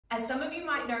As some of you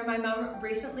might know, my mum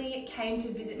recently came to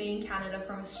visit me in Canada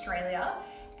from Australia,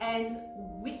 and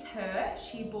with her,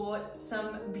 she bought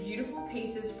some beautiful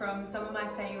pieces from some of my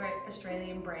favorite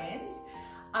Australian brands.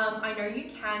 I know you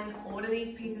can order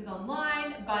these pieces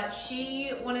online, but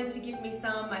she wanted to give me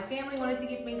some, my family wanted to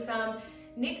give me some,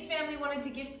 Nick's family wanted to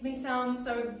gift me some,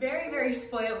 so very, very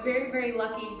spoiled, very, very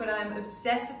lucky, but I'm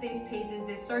obsessed with these pieces.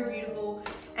 They're so beautiful,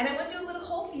 and I want to do a little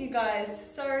haul for you guys,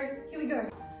 so here we go.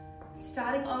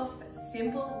 Starting off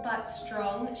simple but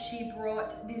strong, she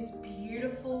brought this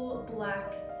beautiful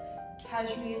black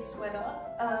cashmere sweater.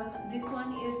 This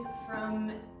one is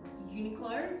from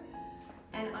Uniqlo,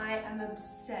 and I am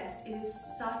obsessed. It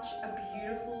is such a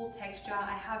beautiful texture.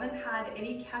 I haven't had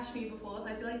any cashmere before, so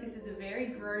I feel like this is a very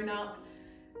grown-up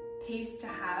piece to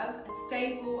have. A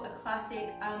staple, a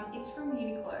classic. It's from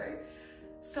Uniqlo.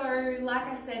 So like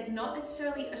I said, not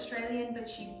necessarily Australian, but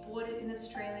she bought it in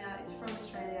Australia. It's from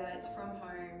Australia, it's from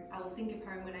home. I will think of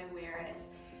home when I wear it.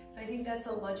 So I think that's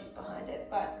the logic behind it,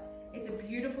 but it's a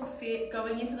beautiful fit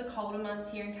going into the colder months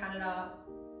here in Canada.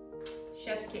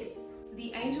 Chef's kiss.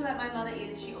 The angel that my mother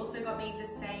is, she also got me the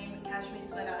same cashmere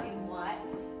sweater in white.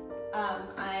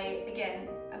 Again,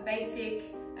 a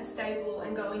basic, a staple,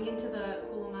 and going into the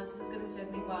cooler months is gonna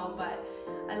serve me well, but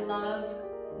I love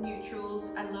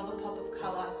neutrals. I love a pop of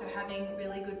color, so having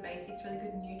really good basics, really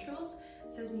good neutrals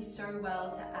serves me so well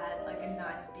to add like a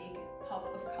nice big pop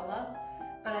of color.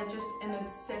 But I just am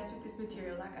obsessed with this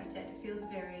material. Like I said, it feels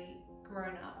very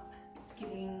grown up. It's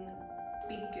giving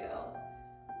big girl,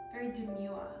 very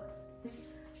demure.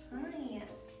 Hi.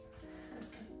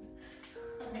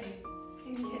 Hi.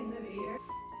 Can you get in the video?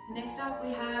 Next up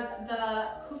we have the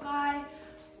Kookai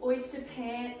Oyster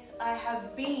pants. I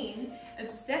have been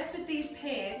obsessed with these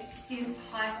pants since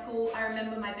high school. I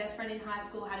remember my best friend in high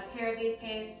school had a pair of these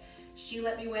pants. She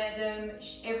let me wear them.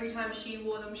 Every time she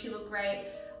wore them, she looked great.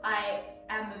 I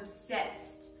am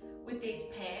obsessed with these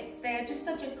pants. They are just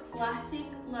such a classic,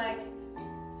 like,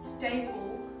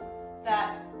 staple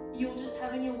that you'll just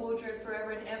have in your wardrobe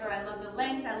forever and ever. I love the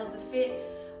length, I love the fit.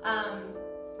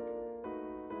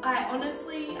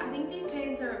 I think these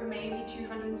pants are maybe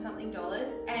 $200 and something,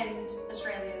 and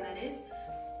Australian that is.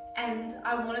 And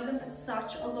I wanted them for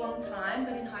such a long time,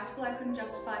 but in high school I couldn't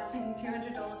justify spending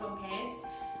 $200 on pants.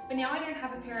 But now I don't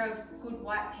have a pair of good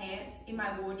white pants in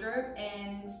my wardrobe,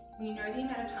 and you know the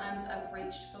amount of times I've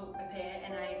reached for a pair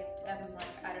and I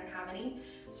don't have any.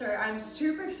 So I'm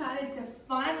super excited to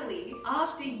finally,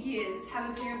 after years, have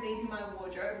a pair of these in my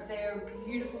wardrobe. They're a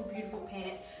beautiful, beautiful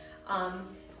pant.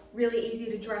 Really easy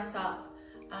to dress up,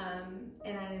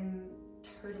 and I'm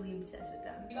totally obsessed with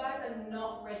them. You guys are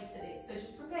not ready for this, so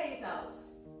just prepare yourselves.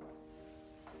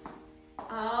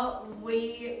 Are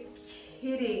we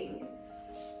kidding?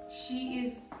 She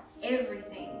is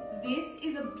everything. This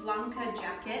is a Blanca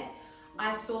jacket.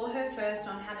 I saw her first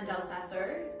on Hannah Del Sasso,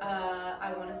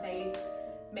 I want to say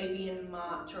maybe in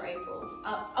March or April,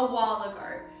 a while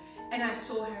ago. And I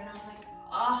saw her and I was like,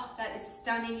 oh, that is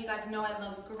stunning. You guys know I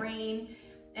love green.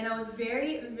 And I was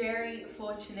very, very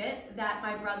fortunate that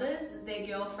my brothers, their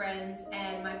girlfriends,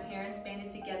 and my parents banded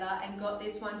together and got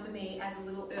this one for me as a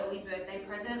little early birthday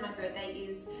present. My birthday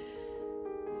is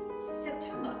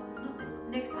September. It's not this,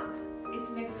 next month. It's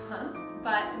next month.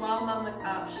 But while Mum was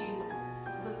up, she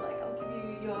was like, I'll give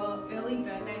you your early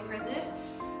birthday present.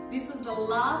 This was the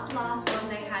last one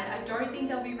they had. I don't think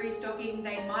they'll be restocking.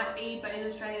 They might be, but in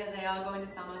Australia they are going to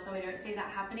summer, so we don't see that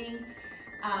happening.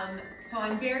 So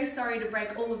I'm very sorry to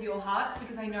break all of your hearts,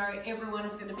 because I know everyone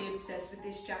is going to be obsessed with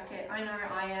this jacket. I know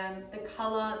I am. The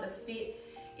color, the fit,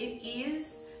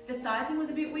 the sizing was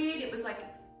a bit weird. It was like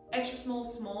extra small,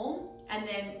 small, and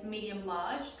then medium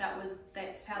large.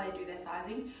 That's how they do their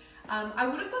sizing. I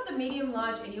would have got the medium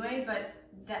large anyway, but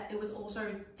it was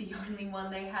also the only one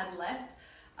they had left.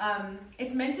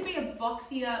 It's meant to be a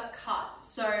boxier cut,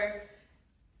 so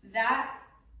that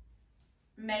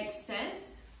makes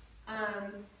sense.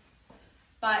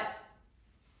 But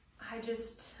I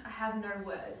have no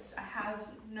words. I have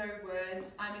no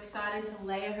words. I'm excited to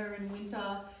layer her in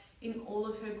winter in all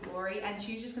of her glory, and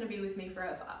she's just gonna be with me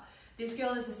forever. This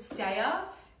girl is a stayer.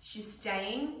 She's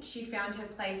staying. She found her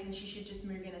place and she should just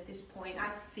move in at this point. I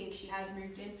think she has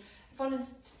moved in.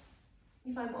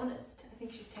 If I'm honest, I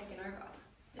think she's taken over.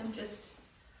 I'm just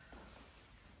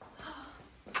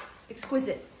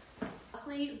exquisite.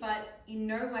 Lastly, but in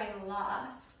no way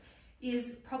last,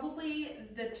 is probably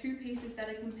the two pieces that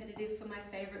are competitive for my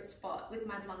favorite spot with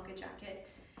my Blanca jacket.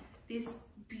 This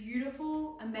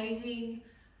beautiful, amazing,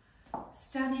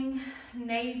 stunning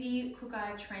navy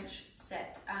Kookai trench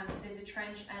set. There's a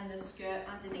trench and the skirt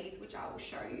underneath, which I will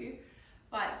show you.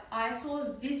 But I saw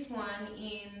this one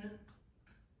in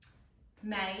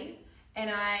made,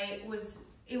 and it was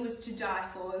to die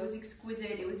for. It was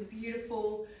exquisite, it was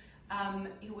beautiful,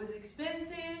 it was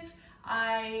expensive.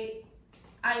 I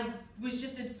was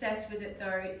just obsessed with it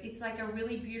though. It's like a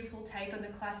really beautiful take on the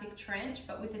classic trench,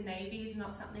 but with the navy is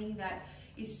not something that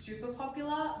is super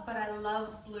popular, but I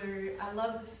love blue. I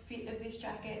love the fit of this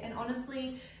jacket, and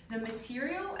honestly, the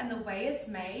material and the way it's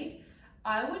made,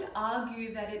 I would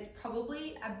argue that it's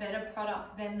probably a better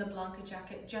product than the Blanca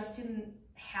jacket, just in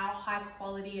how high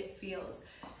quality it feels.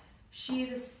 She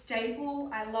is a staple.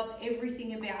 I love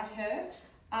everything about her.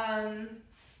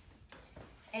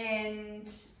 And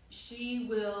she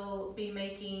will be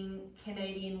making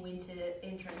Canadian winter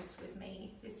entrance with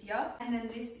me this year. And then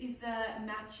this is the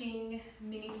matching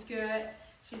mini skirt.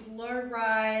 She's low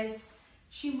rise.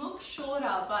 She looks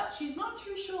shorter, but she's not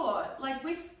too short. Like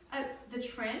with the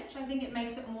trench, I think it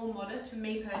makes it more modest. For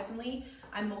me personally,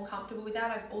 I'm more comfortable with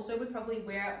that. I also would probably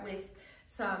wear it with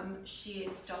some sheer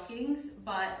stockings,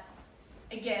 but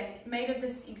again, made of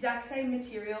this exact same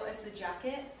material as the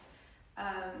jacket.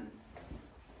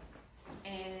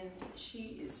 And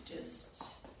she is just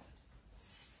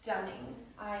stunning.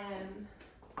 I am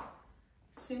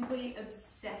simply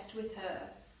obsessed with her.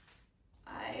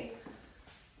 I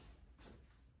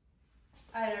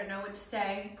don't know what to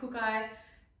say.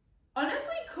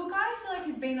 Honestly, Cook I feel like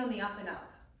has been on the up and up.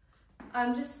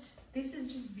 This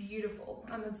is just beautiful.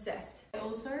 I'm obsessed. I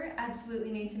also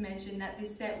absolutely need to mention that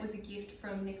this set was a gift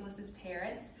from Nicholas's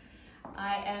parents.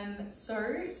 I am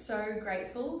so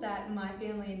grateful that my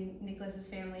family and Nicholas's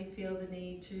family feel the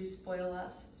need to spoil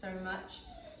us so much.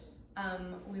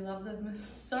 We love them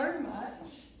so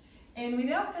much. And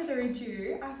without further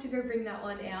ado, I have to go bring that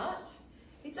one out.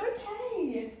 It's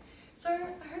okay. So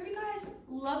I hope you guys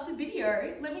love the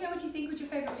video. Let me know what you think, what your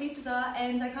favorite pieces are,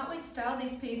 and I can't wait to style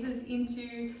these pieces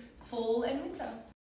into fall and winter.